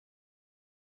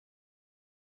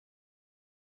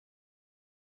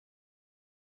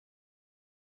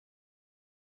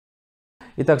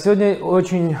Итак, сегодня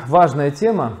очень важная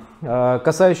тема,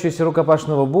 касающаяся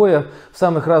рукопашного боя в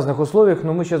самых разных условиях,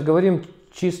 но мы сейчас говорим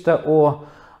чисто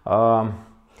о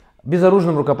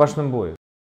безоружном рукопашном бою.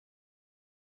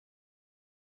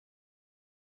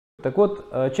 Так вот,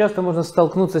 часто можно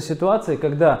столкнуться с ситуацией,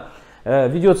 когда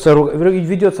ведется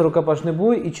рукопашный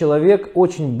бой, и человек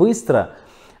очень быстро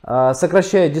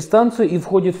сокращает дистанцию и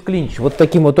входит в клинч. Вот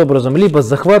таким вот образом, либо с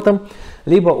захватом,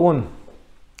 либо он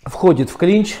входит в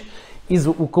клинч из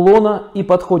уклона и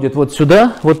подходит вот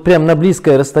сюда, вот прям на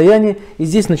близкое расстояние, и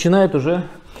здесь начинает уже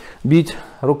бить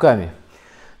руками.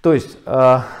 То есть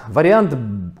вариант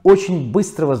очень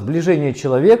быстрого сближения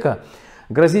человека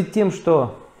грозит тем,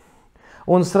 что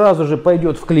он сразу же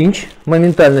пойдет в клинч,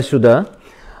 моментально сюда,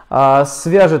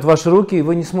 свяжет ваши руки, и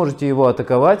вы не сможете его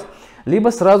атаковать, либо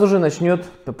сразу же начнет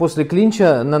после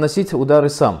клинча наносить удары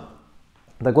сам.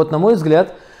 Так вот, на мой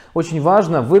взгляд, очень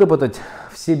важно выработать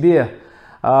в себе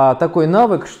такой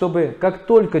навык, чтобы как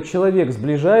только человек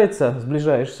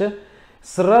сближаешься,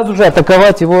 сразу же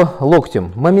атаковать его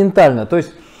локтем, моментально. То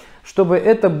есть, чтобы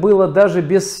это было даже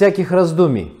без всяких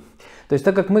раздумий. То есть,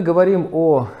 так как мы говорим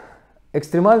о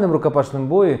экстремальном рукопашном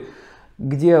бое,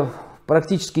 где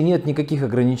практически нет никаких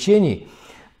ограничений,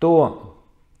 то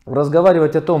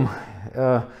разговаривать о том,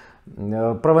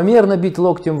 правомерно бить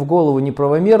локтем в голову,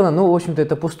 неправомерно, ну, в общем-то,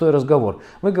 это пустой разговор.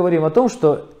 Мы говорим о том,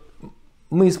 что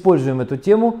мы используем эту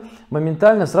тему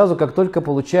моментально, сразу как только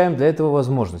получаем для этого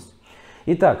возможность.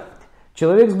 Итак,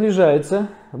 человек сближается,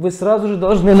 вы сразу же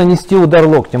должны нанести удар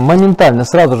локтем, моментально,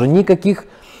 сразу же, никаких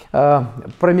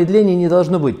промедлений не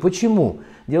должно быть. Почему?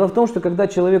 Дело в том, что когда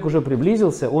человек уже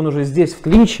приблизился, он уже здесь в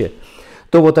клинче,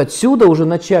 то вот отсюда уже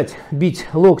начать бить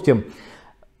локтем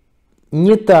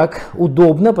не так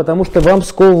удобно, потому что вам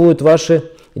сковывают ваши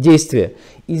действия.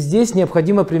 И здесь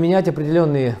необходимо применять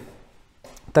определенные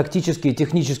тактические,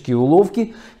 технические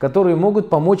уловки, которые могут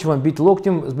помочь вам бить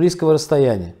локтем с близкого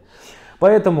расстояния.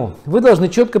 Поэтому вы должны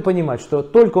четко понимать, что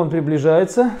только он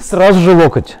приближается, сразу же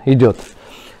локоть идет.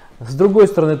 С другой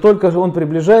стороны, только он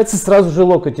приближается, сразу же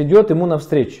локоть идет ему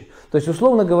навстречу. То есть,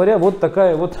 условно говоря, вот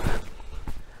такая вот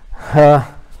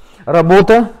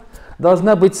работа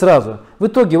должна быть сразу. В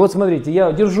итоге, вот смотрите,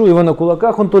 я держу его на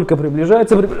кулаках, он только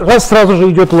приближается, раз, сразу же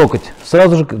идет локоть,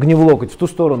 сразу же гневу локоть в ту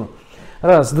сторону.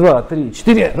 Раз, два, три,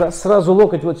 четыре, раз, сразу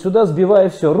локоть вот сюда, сбивая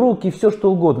все, руки, все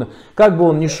что угодно. Как бы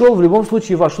он ни шел, в любом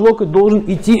случае ваш локоть должен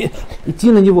идти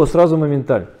на него сразу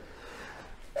моментально.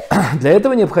 Для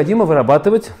этого необходимо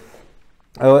вырабатывать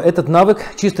этот навык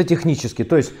чисто технически.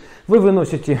 То есть вы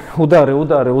выносите удары,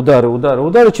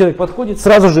 человек подходит,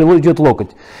 сразу же идет локоть.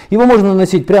 Его можно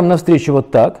наносить прямо навстречу вот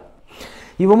так.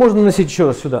 Его можно наносить еще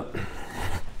раз сюда,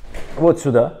 вот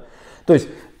сюда. То есть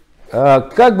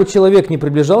как бы человек не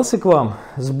приближался к вам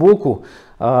сбоку,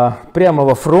 прямо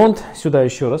во фронт, сюда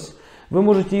еще раз, вы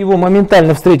можете его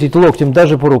моментально встретить локтем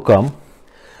даже по рукам.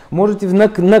 Можете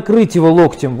накрыть его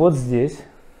локтем вот здесь.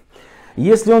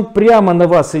 Если он прямо на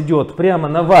вас идет,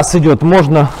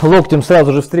 можно локтем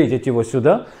сразу же встретить его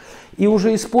сюда и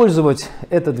уже использовать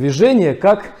это движение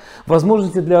как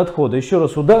возможности для отхода. Еще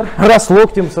раз удар, раз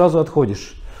локтем сразу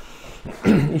отходишь.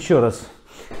 Еще раз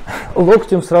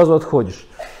локтем сразу отходишь.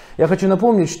 Я хочу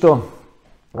напомнить, что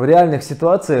в реальных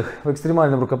ситуациях, в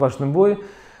экстремальном рукопашном бое,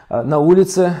 на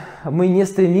улице, мы не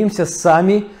стремимся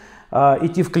сами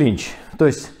идти в клинч. То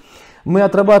есть мы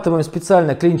отрабатываем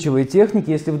специально клинчевые техники.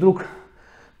 Если вдруг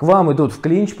к вам идут в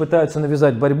клинч, пытаются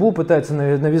навязать борьбу, пытаются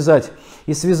навязать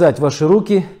и связать ваши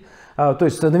руки, то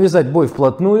есть навязать бой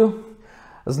вплотную,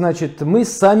 значит, мы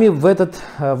сами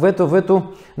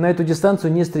на эту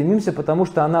дистанцию не стремимся, потому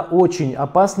что она очень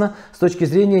опасна с точки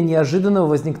зрения неожиданного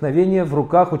возникновения в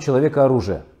руках у человека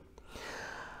оружия.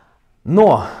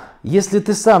 Но если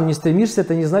ты сам не стремишься,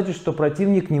 это не значит, что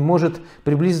противник не может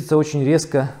приблизиться очень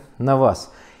резко на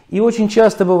вас. И очень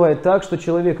часто бывает так, что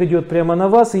человек идет прямо на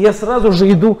вас, и я сразу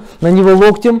же иду на него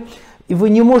локтем, и вы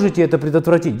не можете это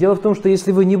предотвратить. Дело в том, что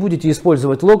если вы не будете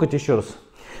использовать локоть, еще раз,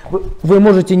 вы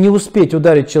можете не успеть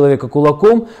ударить человека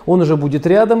кулаком, он уже будет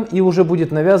рядом, и уже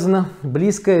будет навязана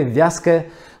близкая, вязкая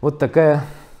вот такая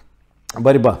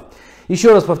борьба.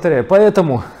 Еще раз повторяю,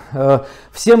 поэтому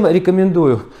всем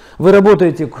рекомендую, вы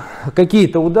работаете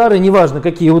какие-то удары, неважно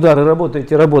какие удары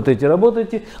работаете,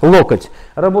 локоть.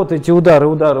 Работаете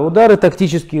удары,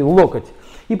 тактические локоть.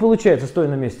 И получается, стой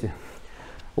на месте.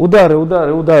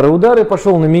 Удары,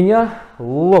 пошел на меня,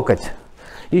 локоть.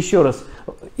 Еще раз,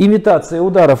 имитация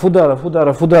ударов,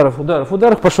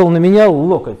 пошел на меня,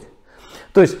 локоть.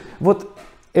 То есть вот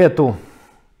этот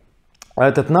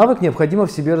навык необходимо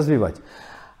в себе развивать.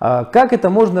 Как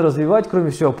это можно развивать, кроме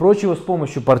всего прочего, с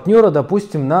помощью партнера,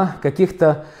 допустим, на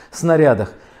каких-то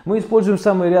снарядах? Мы используем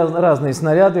самые разные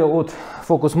снаряды, от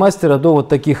фокус-мастера до вот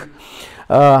таких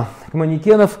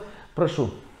манекенов.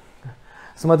 Прошу,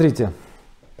 смотрите,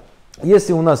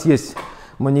 если у нас есть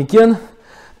манекен,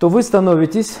 то вы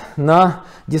становитесь на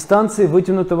дистанции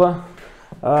вытянутой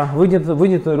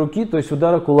руки, то есть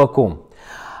удара кулаком.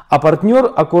 А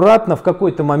партнер аккуратно в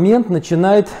какой-то момент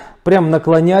начинает прям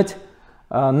наклонять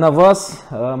на вас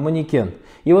манекен.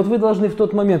 И вот вы должны в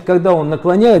тот момент, когда он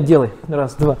наклоняет, делай,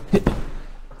 раз, два,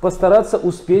 постараться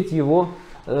успеть его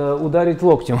ударить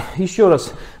локтем. Еще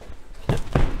раз.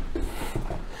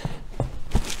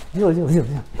 Делай.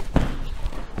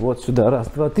 Вот сюда, раз,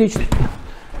 два, три, четыре.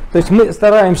 То есть мы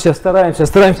стараемся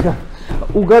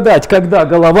угадать, когда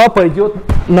голова пойдет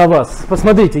на вас.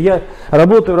 Посмотрите, я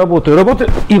работаю,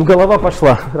 и голова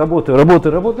пошла. Работаю,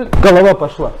 голова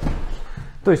пошла.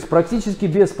 То есть практически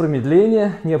без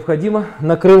промедления необходимо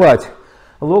накрывать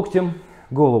локтем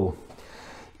голову.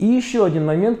 И еще один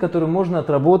момент, который можно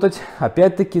отработать,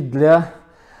 опять-таки, для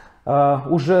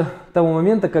уже того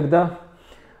момента, когда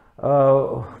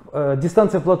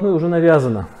дистанция вплотную уже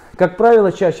навязана. Как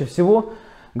правило, чаще всего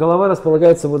голова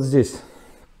располагается вот здесь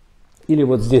или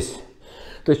вот здесь.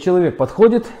 То есть человек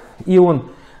подходит, и он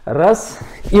раз,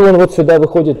 и он вот сюда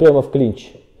выходит прямо в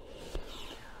клинч.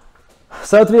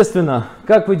 Соответственно,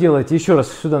 как вы делаете? Еще раз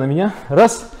сюда на меня.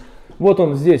 Раз, вот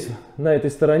он здесь, на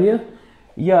этой стороне.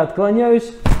 Я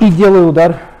отклоняюсь и делаю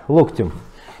удар локтем.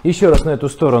 Еще раз на эту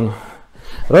сторону.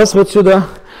 Раз, вот сюда.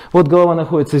 Вот голова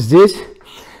находится здесь.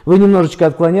 Вы немножечко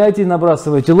отклоняете,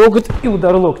 набрасываете локоть и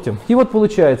удар локтем. И вот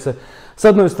получается, с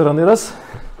одной стороны раз,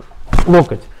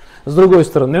 локоть. С другой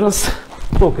стороны раз,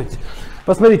 локоть.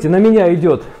 Посмотрите, на меня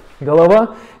идет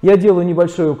голова. Я делаю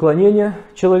небольшое уклонение.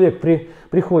 Человек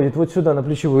приходит вот сюда на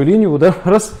плечевую линию. Удар,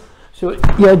 раз, все.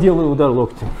 Я делаю удар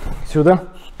локтем. Сюда,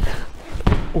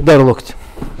 удар локтем.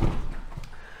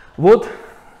 Вот,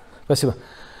 спасибо.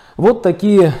 Вот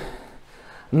такие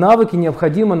навыки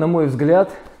необходимо, на мой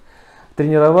взгляд,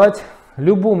 тренировать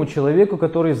любому человеку,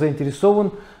 который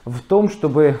заинтересован в том,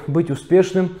 чтобы быть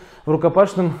успешным в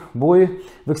рукопашном бое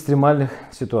в экстремальных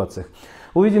ситуациях.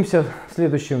 Увидимся в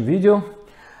следующем видео.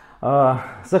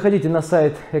 Заходите на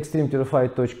сайт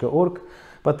extremeterrorfight.org,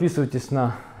 подписывайтесь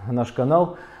на наш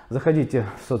канал, заходите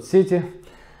в соцсети.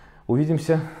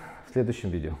 Увидимся в следующем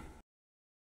видео.